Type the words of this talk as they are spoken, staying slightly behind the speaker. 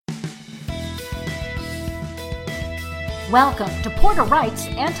Welcome to Porter Wright's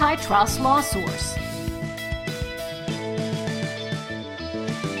Antitrust Law Source.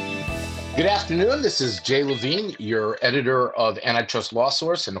 Good afternoon. This is Jay Levine, your editor of Antitrust Law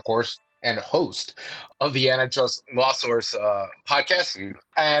Source and, of course, and host of the Antitrust Law Source podcast.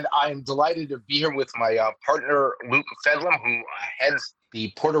 And I'm delighted to be here with my partner, Luke Fedlam, who heads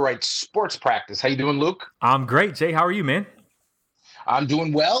the Porter Wright sports practice. How you doing, Luke? I'm great, Jay. How are you, man? I'm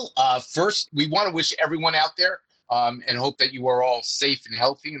doing well. First, we want to wish everyone out there and hope that you are all safe and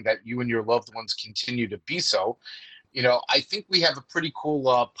healthy and that you and your loved ones continue to be so. You know, I think we have a pretty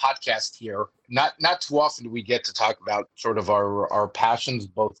cool podcast here. Not too often do we get to talk about sort of our passions,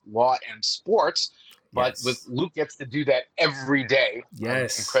 both law and sports, but Yes. with Luke gets to do that every day.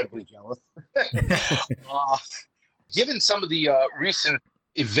 Yes. I'm incredibly jealous. Given some of the recent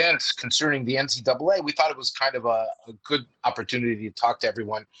events concerning the NCAA, we thought it was kind of a good opportunity to talk to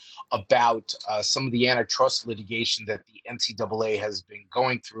everyone about some of the antitrust litigation that the NCAA has been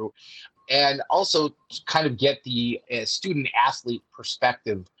going through, and also kind of get the student-athlete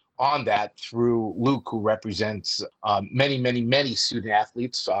perspective on that through Luke, who represents many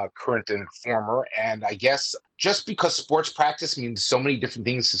student-athletes, current and former. And I guess just because sports practice means so many different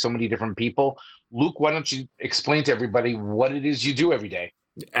things to so many different people, Luke, why don't you explain to everybody what it is you do every day?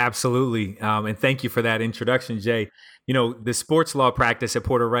 Absolutely. And thank you for that introduction, Jay. You know, the sports law practice at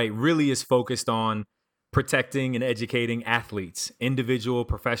Porter Wright really is focused on protecting and educating athletes, individual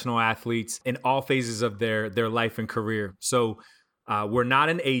professional athletes in all phases of their life and career. So we're not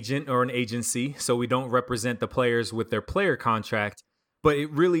an agent or an agency, so we don't represent the players with their player contract, but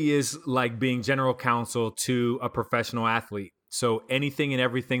it really is like being general counsel to a professional athlete. So anything and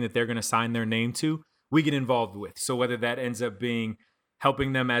everything that they're going to sign their name to, we get involved with. So whether that ends up being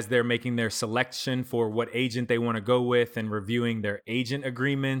helping them as they're making their selection for what agent they want to go with and reviewing their agent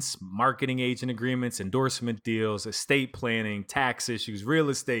agreements, marketing agent agreements, endorsement deals, estate planning, tax issues, real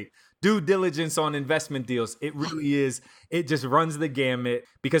estate, due diligence on investment deals. It really is. It just runs the gamut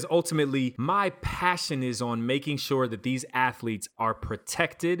because ultimately my passion is on making sure that these athletes are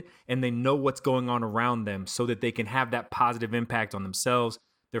protected and they know what's going on around them so that they can have that positive impact on themselves,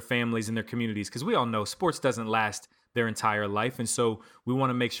 their families, and their communities. Because we all know sports doesn't last their entire life. And so we want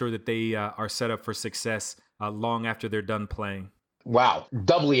to make sure that they are set up for success long after they're done playing. Wow,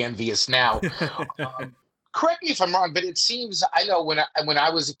 doubly envious now. Correct me if I'm wrong, but it seems, I know when I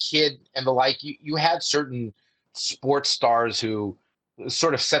was a kid and the like, you had certain sports stars who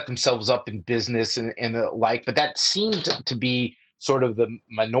sort of set themselves up in business and the like, but that seemed to be sort of the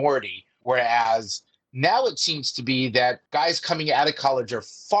minority, whereas now it seems to be that guys coming out of college are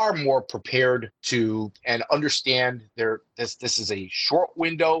far more prepared to and understand this is a short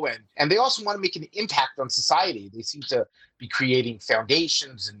window, and they also want to make an impact on society. They seem to be creating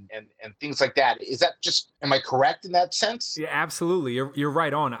foundations and things like that. Is that just, am I correct in that sense? Yeah, absolutely. You're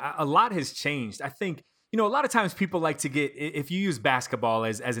right on. A lot has changed. I think, you know, a lot of times people like to get, if you use basketball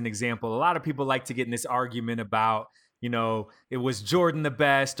as an example, a lot of people like to get in this argument about, you know, it was Jordan the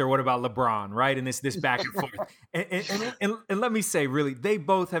best, or what about LeBron, right? And this back and forth. And let me say, really, they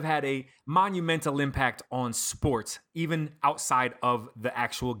both have had a monumental impact on sports, even outside of the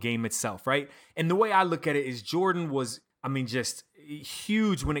actual game itself, right? And the way I look at it is Jordan was, I mean, just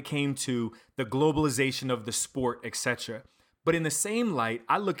huge when it came to the globalization of the sport, etc. But in the same light,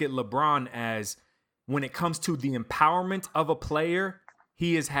 I look at LeBron as, when it comes to the empowerment of a player,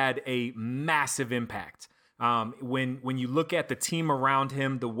 he has had a massive impact. When you look at the team around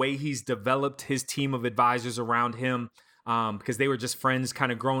him, the way he's developed his team of advisors around him, because they were just friends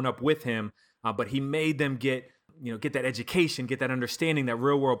kind of growing up with him, but he made them get that education, get that understanding, that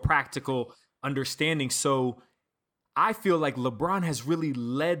real world practical understanding. So I feel like LeBron has really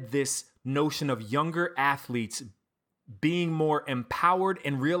led this notion of younger athletes being more empowered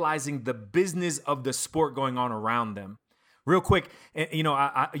and realizing the business of the sport going on around them. Real quick, you know,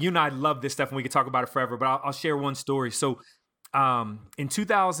 you and I love this stuff and we could talk about it forever, but I'll share one story. So in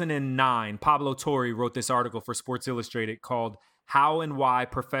 2009, Pablo Torre wrote this article for Sports Illustrated called How and Why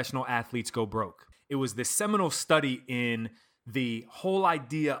Professional Athletes Go Broke. It was this seminal study in the whole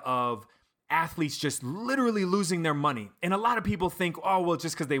idea of athletes just literally losing their money. And a lot of people think, oh, well,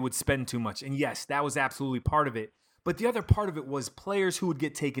 just because they would spend too much. And yes, that was absolutely part of it. But the other part of it was players who would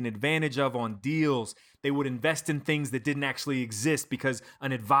get taken advantage of on deals. They would invest in things that didn't actually exist because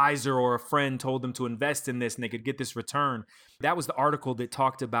an advisor or a friend told them to invest in this and they could get this return. That was the article that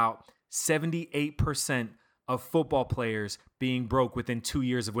talked about 78% of football players being broke within 2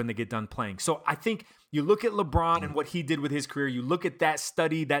 years of when they get done playing. So I think you look at LeBron and what he did with his career. You look at that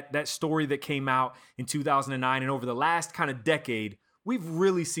study, that story that came out in 2009. And over the last kind of decade, we've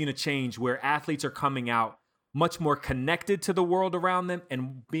really seen a change where athletes are coming out much more connected to the world around them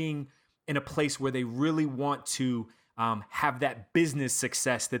and being in a place where they really want to have that business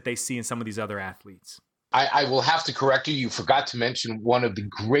success that they see in some of these other athletes. I will have to correct you. You forgot to mention one of the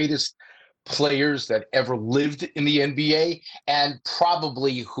greatest players that ever lived in the NBA, and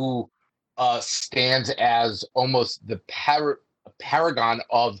probably who stands as almost the paragon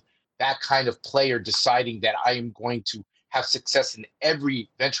of that kind of player deciding that I am going to have success in every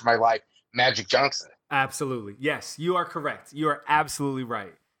venture of my life, Magic Johnson. Absolutely. Yes, you are correct. You are absolutely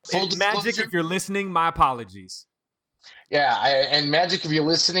right. Full Magic, disclosure, if you're listening, my apologies. yeah, and Magic, if you're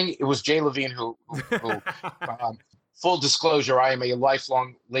listening, it was Jay Levine who full disclosure, I am a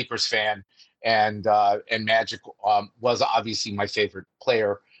lifelong Lakers fan, and Magic was obviously my favorite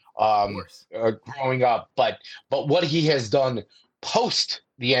player growing up. But what he has done post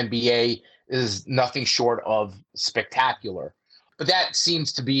the NBA is nothing short of spectacular. But that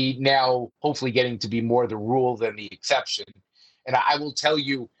seems to be now hopefully getting to be more the rule than the exception. And I will tell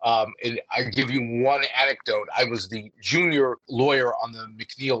you, and I give you one anecdote. I was the junior lawyer on the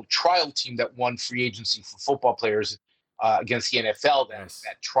McNeil trial team that won free agency for football players against the NFL.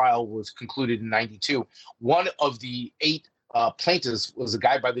 That trial was concluded in '92. One of the 8 plaintiffs was a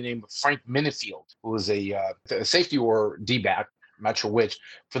guy by the name of Frank Minifield, who was a safety or D-back, I'm not sure which,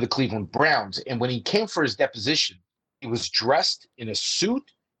 for the Cleveland Browns. And when he came for his deposition, he was dressed in a suit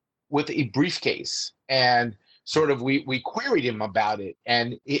with a briefcase, and sort of we queried him about it,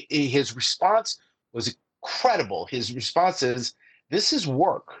 and his response was incredible. His response is, "This is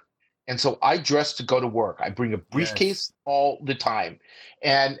work, and so I dress to go to work. I bring a briefcase all the time,"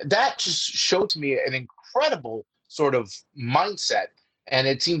 and that just showed to me an incredible sort of mindset. And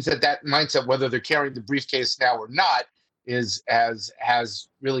it seems that mindset, whether they're carrying the briefcase now or not, has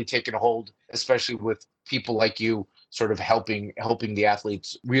really taken a hold, especially with people like you sort of helping the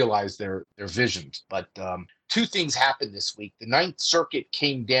athletes realize their visions. But 2 things happened this week. The Ninth Circuit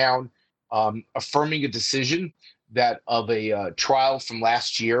came down affirming a decision that of a trial from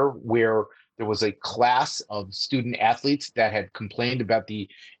last year where there was a class of student athletes that had complained about the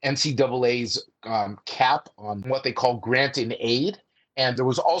NCAA's cap on what they call grant and aid. And there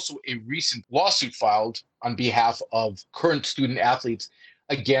was also a recent lawsuit filed on behalf of current student athletes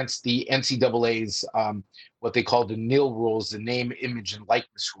against the NCAA's what they call the NIL rules, the name, image, and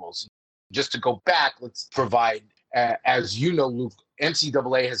likeness rules. Just to go back, let's provide, as you know, Luke,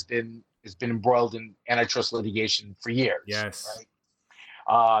 NCAA has been embroiled in antitrust litigation for years. Yes.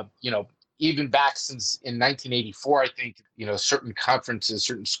 Right? Even back since in 1984, I think, certain conferences,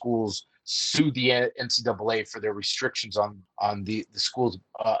 certain schools sued the NCAA for their restrictions on the school's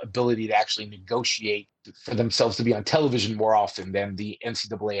ability to actually negotiate for themselves to be on television more often than the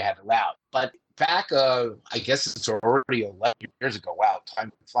NCAA had allowed. But back, I guess it's already 11 years ago. Wow,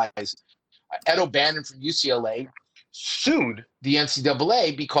 time flies. Ed O'Bannon from UCLA sued the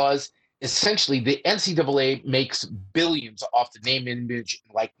NCAA because essentially the NCAA makes billions off the name, image,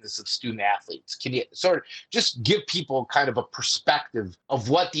 and likeness of student athletes. Can you sort of just give people kind of a perspective of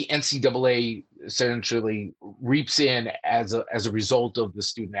what the NCAA essentially reaps in as a result of the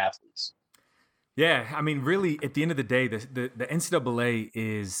student athletes? Yeah, I mean, really, at the end of the day, the NCAA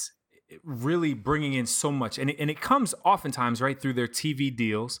is really bringing in so much, and it comes oftentimes right through their TV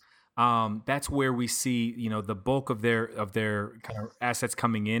deals. That's where we see, the bulk of their kind of assets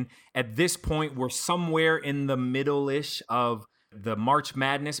coming in. At this point, we're somewhere in the middle-ish of the March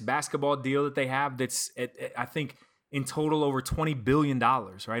Madness basketball deal that they have. That's I think in total over $20 billion,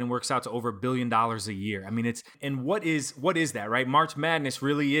 right? And works out to over $1 billion a year. I mean, what is that, right? March Madness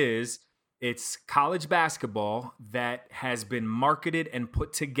really it's college basketball that has been marketed and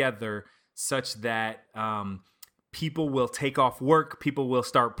put together such that people will take off work, people will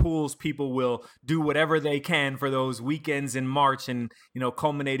start pools, people will do whatever they can for those weekends in March and,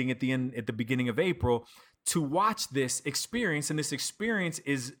 culminating at the beginning of April to watch this experience. And this experience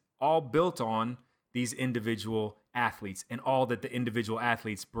is all built on these individual athletes and all that the individual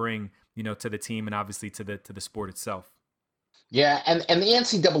athletes bring, to the team and obviously to the sport itself. Yeah, and the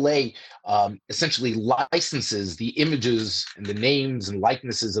NCAA essentially licenses the images and the names and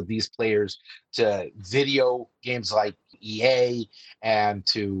likenesses of these players to video games like EA and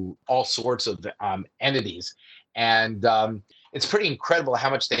to all sorts of entities. And it's pretty incredible how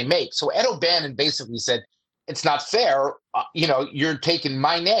much they make. So Ed O'Bannon basically said, it's not fair. You're taking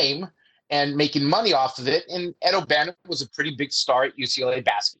my name and making money off of it. And Ed O'Bannon was a pretty big star at UCLA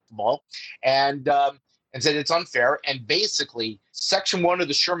basketball. And said it's unfair. And basically, Section 1 of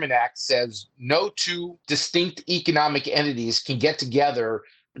the Sherman Act says no 2 distinct economic entities can get together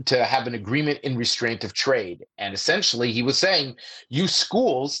to have an agreement in restraint of trade. And essentially, he was saying, you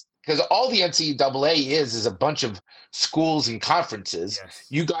schools because all the NCAA is a bunch of schools and conferences. Yes.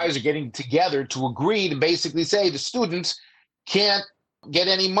 You guys are getting together to agree to basically say the students can't get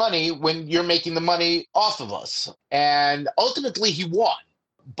any money when you're making the money off of us. And ultimately he won.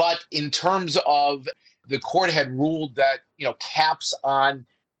 But in terms of the court had ruled that, caps on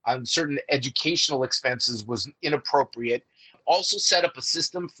certain educational expenses was inappropriate, also set up a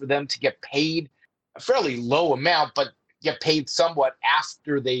system for them to get paid a fairly low amount, but get paid somewhat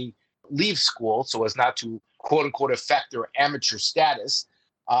after they leave school so as not to quote unquote affect their amateur status.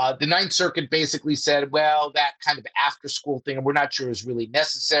 The Ninth Circuit basically said, well, that kind of after school thing, we're not sure is really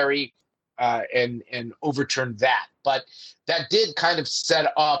necessary, and overturned that. But that did kind of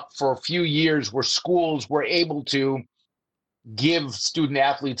set up for a few years where schools were able to give student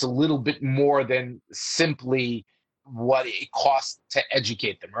athletes a little bit more than simply what it costs to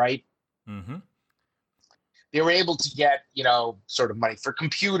educate them, right? Mm-hmm. They were able to get, sort of money for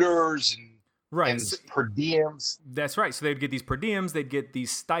computers and per diems. That's right. So they'd get these per diems, they'd get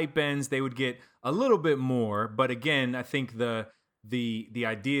these stipends, they would get a little bit more. But again, I think the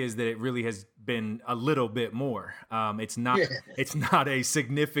idea is that it really has been a little bit more. It's not a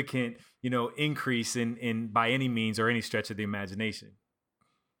significant, increase in by any means or any stretch of the imagination.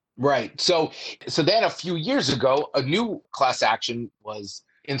 Right. So then a few years ago, a new class action was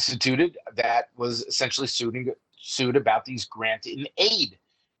instituted that was essentially sued about these grant and aid,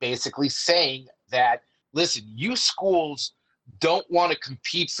 basically saying that, listen, you schools don't want to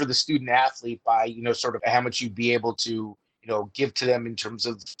compete for the student athlete by, sort of how much you'd be able to, give to them in terms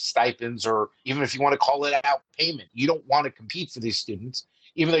of stipends, or even if you want to call it out payment. You don't want to compete for these students,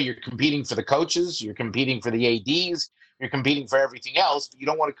 even though you're competing for the coaches, you're competing for the ADs, you're competing for everything else, but you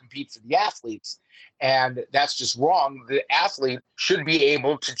don't want to compete for the athletes. And that's just wrong. The athlete should be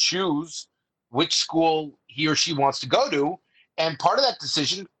able to choose which school he or she wants to go to. And part of that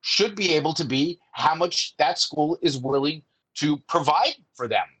decision should be able to be how much that school is willing to provide for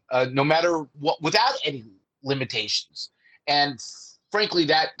them, no matter what, without any limitations. And frankly,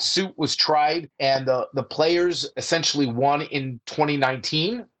 that suit was tried, and the players essentially won in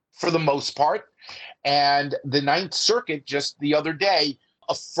 2019 for the most part. And the Ninth Circuit just the other day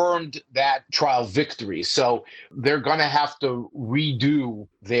affirmed that trial victory. So they're going to have to redo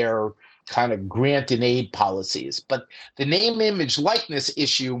their kind of grant and aid policies. But the name, image, likeness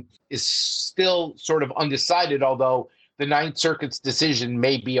issue is still sort of undecided, although the Ninth Circuit's decision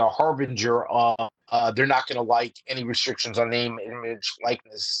may be a harbinger of they're not going to like any restrictions on name, image,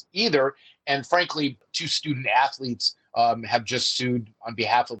 likeness either. And frankly, two student athletes have just sued on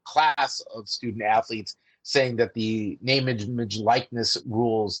behalf of a class of student athletes, saying that the name, image, likeness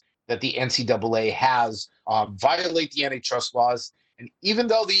rules that the NCAA has violate the antitrust laws. And even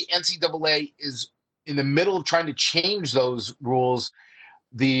though the NCAA is in the middle of trying to change those rules,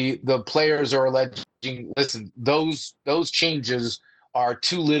 the players are alleging, listen, those changes are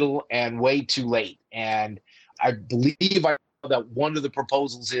too little and way too late. And I believe that one of the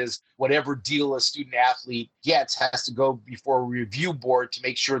proposals is whatever deal a student athlete gets has to go before a review board to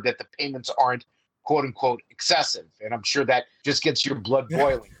make sure that the payments aren't quote unquote excessive. And I'm sure that just gets your blood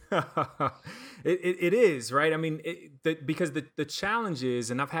boiling. It is, right? I mean, because the challenge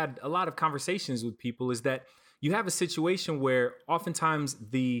is, and I've had a lot of conversations with people, is that you have a situation where oftentimes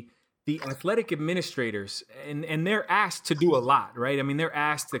the athletic administrators, and they're asked to do a lot, right? I mean,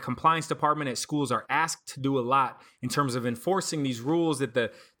 the compliance department at schools are asked to do a lot in terms of enforcing these rules that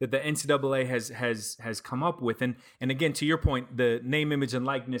the NCAA has come up with. And again, to your point, the name, image, and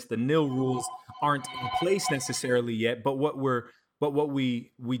likeness, the NIL rules aren't in place necessarily yet. But what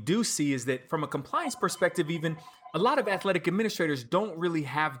we do see is that from a compliance perspective, even a lot of athletic administrators don't really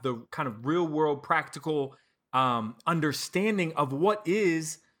have the kind of real world practical understanding of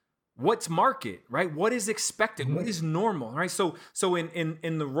what's market, right? What is expected? What is normal, right? So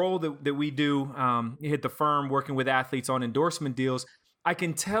in the role that we do, at the firm working with athletes on endorsement deals, I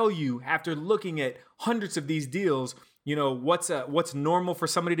can tell you after looking at hundreds of these deals, what's normal for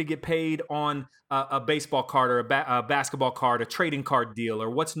somebody to get paid on a baseball card or a basketball card, a trading card deal, or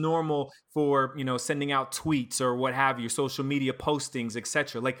what's normal for, sending out tweets or what have you, social media postings,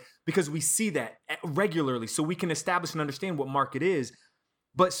 etc. Like, because we see that regularly, so we can establish and understand what market is.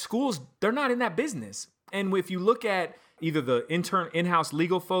 But schools, they're not in that business. And if you look at either the in-house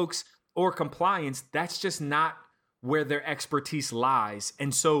legal folks or compliance, that's just not where their expertise lies.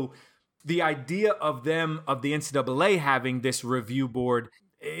 And so the idea of the NCAA having this review board,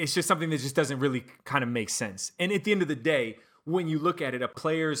 it's just something that just doesn't really kind of make sense. And at the end of the day, when you look at it, a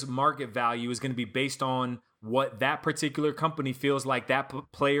player's market value is going to be based on what that particular company feels like that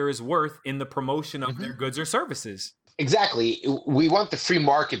player is worth in the promotion of their goods or services. Exactly. We want the free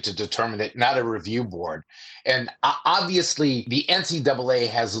market to determine it, not a review board. And obviously, the NCAA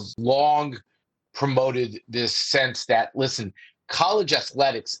has long promoted this sense that, listen, college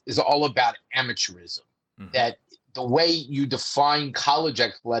athletics is all about amateurism, Mm-hmm. that the way you define college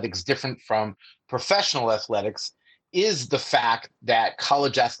athletics different from professional athletics is the fact that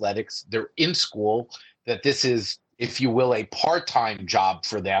college athletics, they're in school, that this is, if you will, a part-time job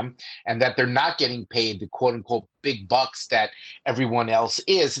for them, and that they're not getting paid the quote unquote big bucks that everyone else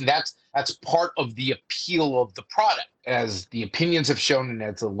is. And that's part of the appeal of the product. As the opinions have shown and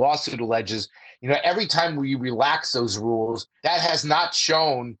as the lawsuit alleges, every time we relax those rules, that has not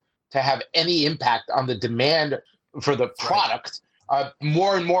shown to have any impact on the demand for the That's right. product.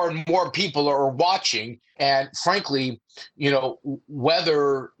 More and more and more people are watching. And frankly,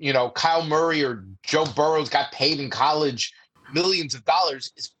 whether, Kyle Murray or Joe Burrows got paid in college millions of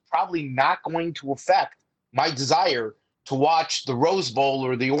dollars is probably not going to affect my desire to watch the Rose Bowl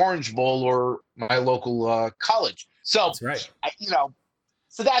or the Orange Bowl or my local college. So, That's right.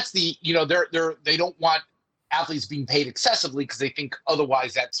 So that's they don't want athletes being paid excessively because they think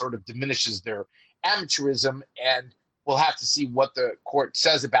otherwise that sort of diminishes their amateurism, and we'll have to see what the court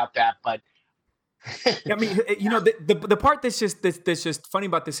says about that. But I mean, the part that's just funny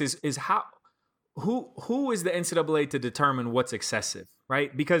about this is how who is the NCAA to determine what's excessive,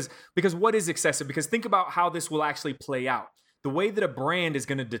 right? Because what is excessive? Because think about how this will actually play out. The way that a brand is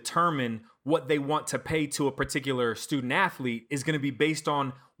going to determine what they want to pay to a particular student athlete is going to be based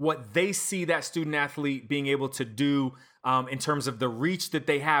on what they see that student athlete being able to do in terms of the reach that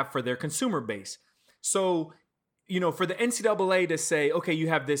they have for their consumer base. So, for the NCAA to say, okay, you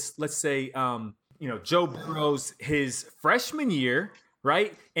have this, let's say, Joe Burrow's his freshman year,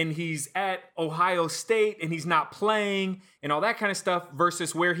 right? And he's at Ohio State and he's not playing and all that kind of stuff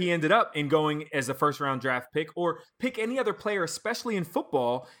versus where he ended up in going as a first round draft pick, or pick any other player, especially in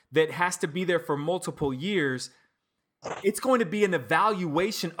football, that has to be there for multiple years. It's going to be an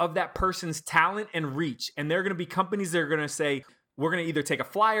evaluation of that person's talent and reach. And there are going to be companies that are going to say, we're going to either take a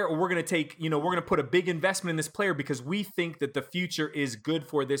flyer or we're going to put a big investment in this player because we think that the future is good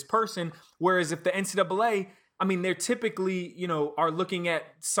for this person. Whereas if the NCAA, I mean, they're typically, are looking at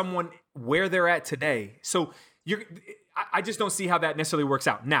someone where they're at today. So I just don't see how that necessarily works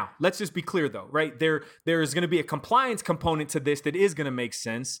out. Now, let's just be clear though, right? There's going to be a compliance component to this that is going to make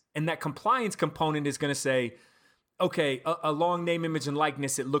sense. And that compliance component is going to say, okay, a long name, image, and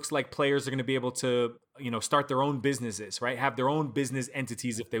likeness, it looks like players are going to be able to, start their own businesses, right? Have their own business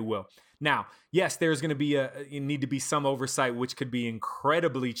entities, if they will. Now, yes, there's going to be need to be some oversight, which could be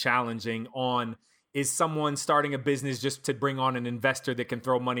incredibly challenging on, is someone starting a business just to bring on an investor that can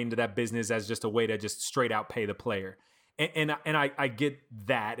throw money into that business as just a way to just straight out pay the player. And I get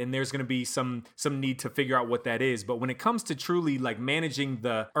that. And there's going to be some need to figure out what that is. But when it comes to truly like managing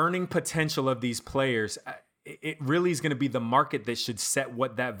the earning potential of these players, it really is going to be the market that should set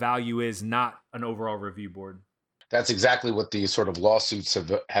what that value is, not an overall review board. That's exactly what the sort of lawsuits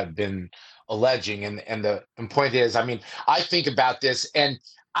have been alleging. And the point is, I mean, I think about this, and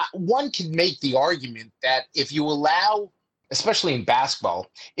one can make the argument that if you allow, especially in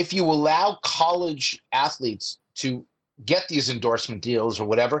basketball, if you allow college athletes to get these endorsement deals or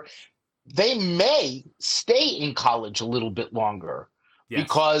whatever, they may stay in college a little bit longer. Yes.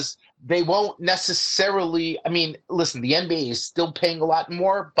 Because they won't necessarily, I mean, listen, the NBA is still paying a lot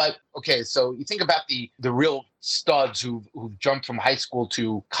more, but okay, so you think about the real studs who've jumped from high school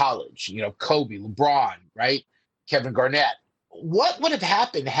to college, Kobe, LeBron, right? Kevin Garnett. What would have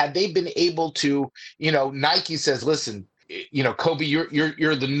happened had they been able to, Nike says, listen, Kobe,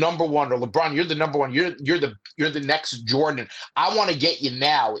 you're the number one, or LeBron, you're the number one, you're the next Jordan. I want to get you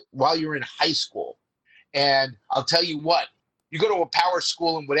now while you're in high school. And I'll tell you what, you go to a power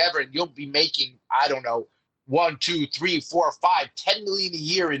school and whatever, and you'll be making, I don't know, 1, 2, 3, 4, 5, 10 million a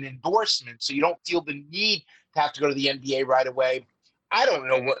year in endorsements. So you don't feel the need to have to go to the NBA right away. I don't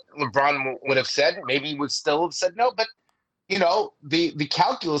know what LeBron would have said. Maybe he would still have said no, but the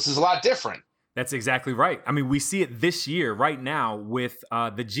calculus is a lot different. That's exactly right. I mean, we see it this year right now with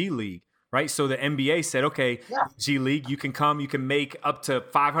the G League, right? So the NBA said, okay, yeah. G League, you can come, you can make up to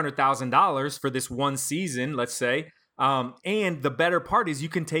 $500,000 for this one season, let's say. And the better part is you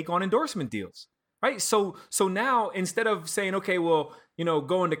can take on endorsement deals, right? So now instead of saying, okay, well,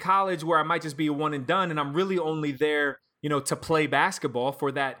 going to college where I might just be a one and done and I'm really only there, to play basketball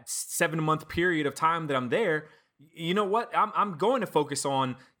for that 7-month period of time that I'm there, you know what? I'm going to focus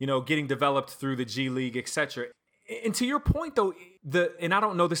on, getting developed through the G League, et cetera. And to your point, though, and I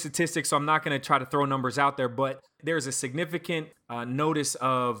don't know the statistics, so I'm not going to try to throw numbers out there, but there's a significant notice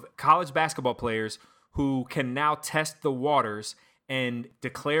of college basketball players who can now test the waters and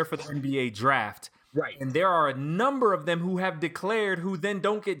declare for the NBA draft. Right. And there are a number of them who have declared who then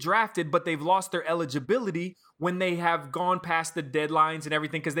don't get drafted, but they've lost their eligibility when they have gone past the deadlines and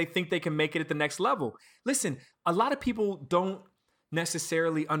everything because they think they can make it at the next level. Listen, a lot of people don't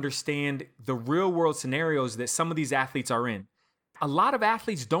necessarily understand the real world scenarios that some of these athletes are in. A lot of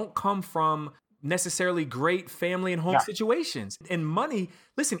athletes don't come from necessarily great family and home situations. And money,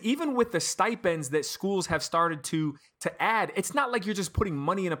 listen, even with the stipends that schools have started to add, it's not like you're just putting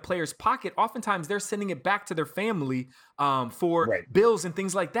money in a player's pocket. Oftentimes they're sending it back to their family for bills and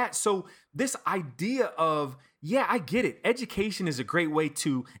things like that. So this idea of, yeah, I get it. Education is a gateway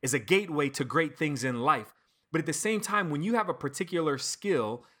to great things in life. But at the same time, when you have a particular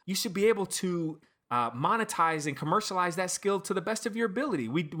skill, you should be able to monetize and commercialize that skill to the best of your ability.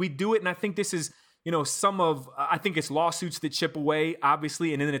 We do it, and I think this is, I think it's lawsuits that chip away,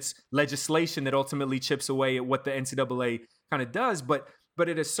 obviously, and then it's legislation that ultimately chips away at what the NCAA kind of does. But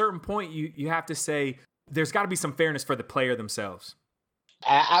at a certain point, you have to say there's got to be some fairness for the player themselves.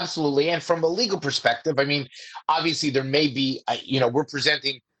 Absolutely, and from a legal perspective, I mean, obviously there may be, we're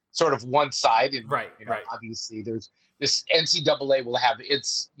presenting sort of one side, and right. Obviously, there's this NCAA will have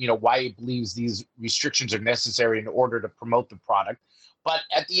its, why it believes these restrictions are necessary in order to promote the product. But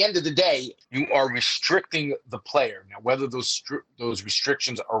at the end of the day, you are restricting the player. Now, whether those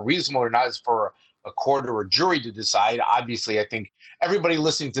restrictions are reasonable or not is for a court or a jury to decide. Obviously, I think everybody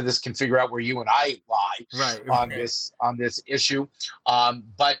listening to this can figure out where you and I lie on this issue.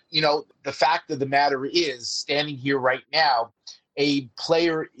 But the fact of the matter is, standing here right now, a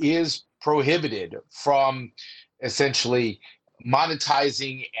player is prohibited from essentially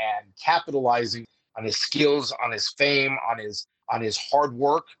monetizing and capitalizing on his skills, on his fame, on his hard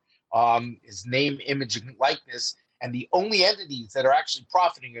work, his name, image, and likeness. And the only entities that are actually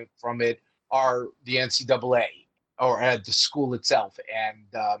profiting from it are the NCAA or the school itself.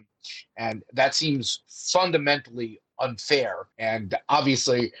 And that seems fundamentally unfair. And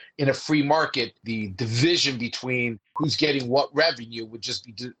obviously, in a free market, the division between who's getting what revenue would just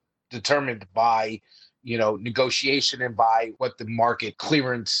be determined by negotiation and by what the market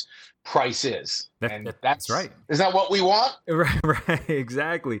clearance price is. That's right. Isn't that what we want? Right,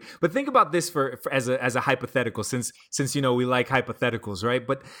 exactly. But think about this for as a hypothetical, since we like hypotheticals, right?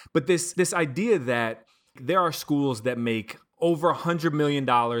 But this idea that there are schools that make over $100 million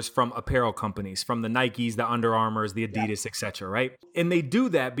from apparel companies, from the Nikes, the Under Armours, the Adidas, et cetera, right? And they do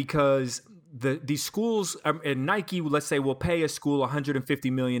that because these schools and Nike, let's say, will pay a school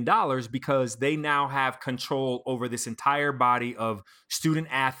 $150 million because they now have control over this entire body of student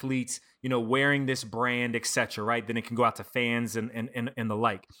athletes, wearing this brand, et cetera, right? Then it can go out to fans and the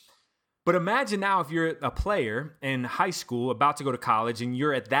like. But imagine now if you're a player in high school about to go to college and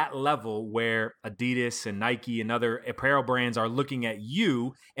you're at that level where Adidas and Nike and other apparel brands are looking at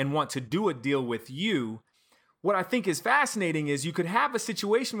you and want to do a deal with you. What I think is fascinating is you could have a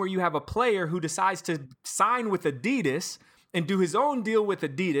situation where you have a player who decides to sign with Adidas and do his own deal with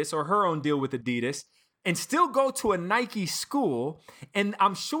Adidas or her own deal with Adidas and still go to a Nike school. And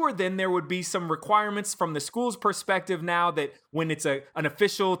I'm sure then there would be some requirements from the school's perspective now that when it's an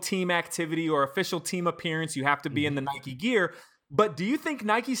official team activity or official team appearance, you have to be in the Nike gear. But do you think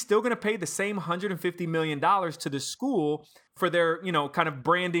Nike's still going to pay the same $150 million to the school for their, kind of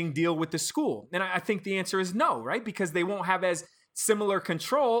branding deal with the school? And I think the answer is no, right? Because they won't have as similar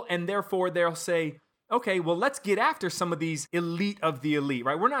control. And therefore they'll say, okay, well, let's get after some of these elite of the elite,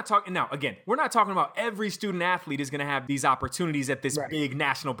 right? We're not talking about every student athlete is going to have these opportunities at this big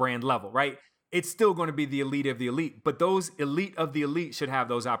national brand level, right? It's still going to be the elite of the elite, but those elite of the elite should have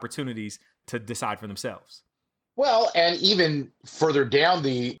those opportunities to decide for themselves. Well, and even further down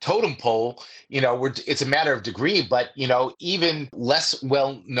the totem pole, it's a matter of degree, but, even less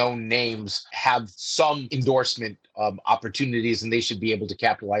well-known names have some endorsement opportunities and they should be able to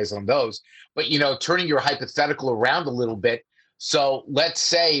capitalize on those. But, turning your hypothetical around a little bit. So let's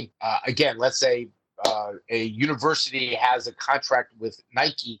say, a university has a contract with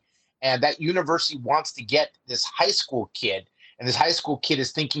Nike and that university wants to get this high school kid. And this high school kid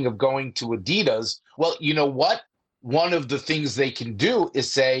is thinking of going to Adidas. Well, you know what? One of the things they can do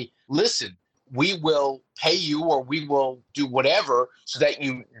is say, listen, we will pay you or we will do whatever so that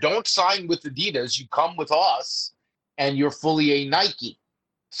you don't sign with Adidas, you come with us and you're fully a Nike.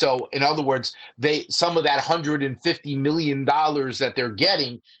 So in other words, some of that $150 million that they're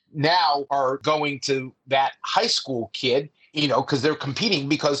getting now are going to that high school kid, because they're competing,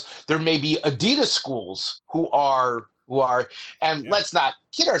 because there may be Adidas schools who are, and let's not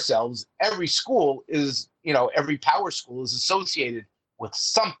kid ourselves, every school is, every power school is associated with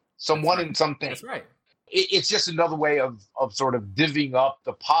someone in something. That's right. it's just another way of sort of divvying up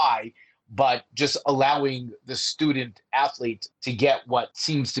the pie, but just allowing the student athlete to get what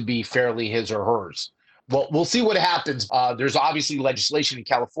seems to be fairly his or hers. Well, we'll see what happens. There's obviously legislation in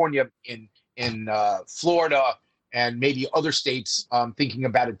California, in Florida, and maybe other states thinking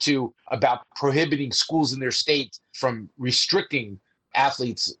about it too, about prohibiting schools in their state from restricting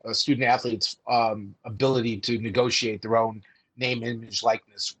athletes, student athletes' ability to negotiate their own name, image,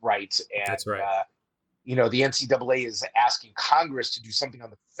 likeness rights. And, that's right. The NCAA is asking Congress to do something on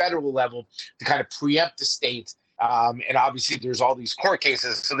the federal level to kind of preempt the states. And obviously, there's all these court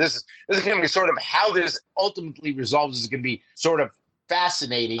cases. So this is going to be sort of how this ultimately resolves is going to be sort of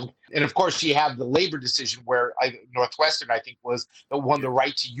fascinating. And of course, you have the labor decision where Northwestern, I think, was the one, the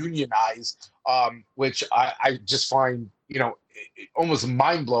right to unionize, which I just find, almost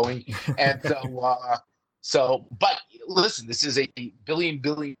mind blowing. And so, but listen, this is a billion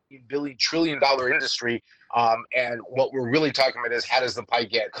trillion dollar industry. And what we're really talking about is how does the pie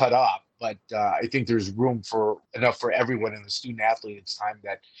get cut up? But I think there's room for enough for everyone in the student athlete. It's time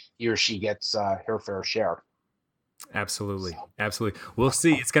that he or she gets her fair share. Absolutely. We'll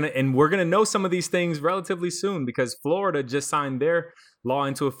see. And we're gonna know some of these things relatively soon because Florida just signed their law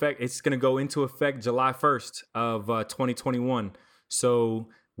into effect. It's gonna go into effect July 1st of 2021. So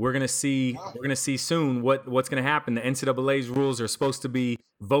we're gonna see soon what's gonna happen. The NCAA's rules are supposed to be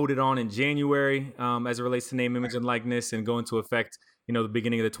voted on in January as it relates to name, image, and likeness, and go into effect, the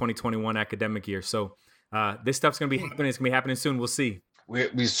beginning of the 2021 academic year. So this stuff's gonna be happening. It's gonna be happening soon. We'll see.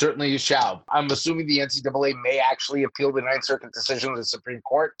 We certainly shall. I'm assuming the NCAA may actually appeal the Ninth Circuit decision to the Supreme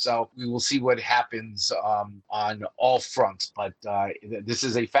Court. So we will see what happens on all fronts. But this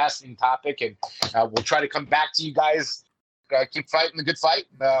is a fascinating topic, and we'll try to come back to you guys. Keep fighting the good fight.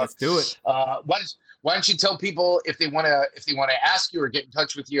 Let's do it. Why don't you tell people if they want to ask you or get in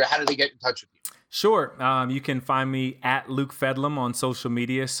touch with you, how do they get in touch with you? Sure. You can find me at Luke Fedlam on social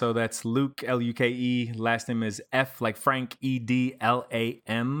media. So that's Luke, Luke. Last name is F like Frank,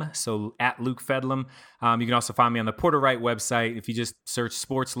 Edlam. So at Luke Fedlam. You can also find me on the Porter Wright website. If you just search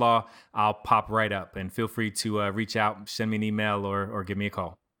sports law, I'll pop right up. And feel free to reach out, send me an email or give me a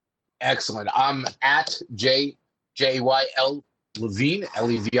call. Excellent. I'm at JYL Levine,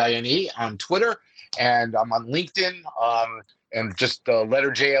 Levine on Twitter. And I'm on LinkedIn. And just the letter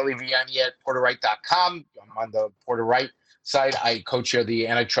JLEVINE at PorterWright.com. I'm on the Porter Wright side. I co-chair the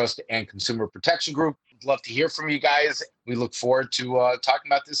Antitrust and Consumer Protection Group. I'd love to hear from you guys. We look forward to talking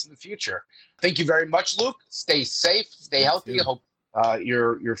about this in the future. Thank you very much, Luke. Stay safe, stay healthy. I hope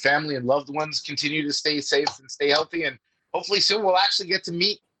your family and loved ones continue to stay safe and stay healthy. And hopefully soon we'll actually get to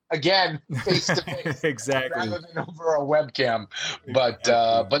meet again face to face. Exactly. Rather than over a webcam. But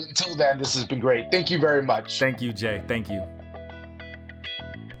until then, this has been great. Thank you very much. Thank you, Jay. Thank you.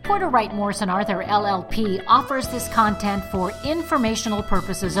 Porter Wright Morrison Arthur LLP offers this content for informational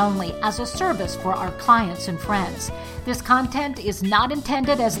purposes only as a service for our clients and friends. This content is not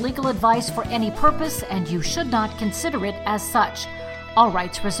intended as legal advice for any purpose, and you should not consider it as such. All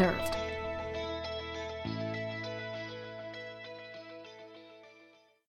rights reserved.